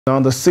Now,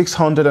 the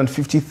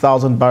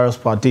 650,000 barrels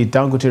per day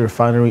Dangote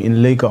Refinery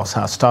in Lagos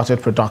has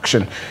started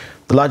production.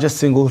 The largest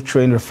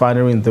single-train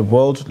refinery in the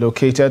world,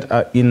 located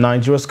in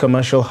Nigeria's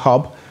commercial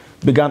hub,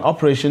 began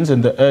operations in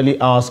the early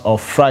hours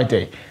of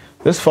Friday.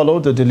 This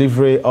followed the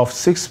delivery of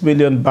 6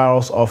 million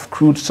barrels of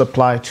crude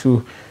supply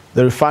to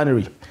the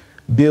refinery.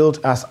 Billed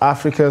as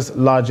Africa's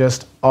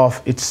largest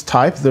of its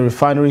type, the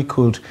refinery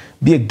could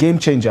be a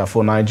game-changer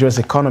for Nigeria's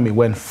economy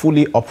when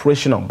fully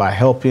operational by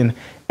helping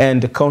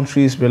end the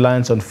country's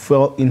reliance on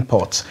fuel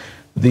imports.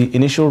 The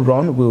initial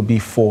run will be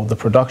for the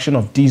production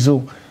of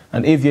diesel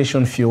and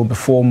aviation fuel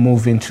before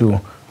moving to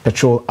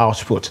petrol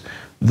output.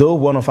 Though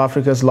one of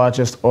Africa's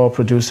largest oil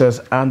producers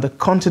and the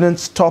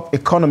continent's top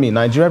economy,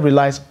 Nigeria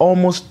relies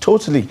almost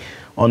totally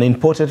on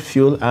imported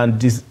fuel and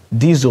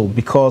diesel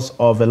because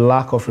of a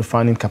lack of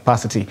refining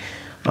capacity.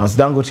 As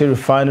Dangote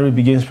Refinery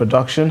begins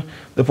production,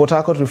 the Port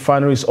Harcourt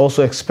Refinery is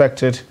also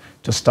expected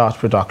to start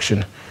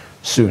production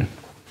soon.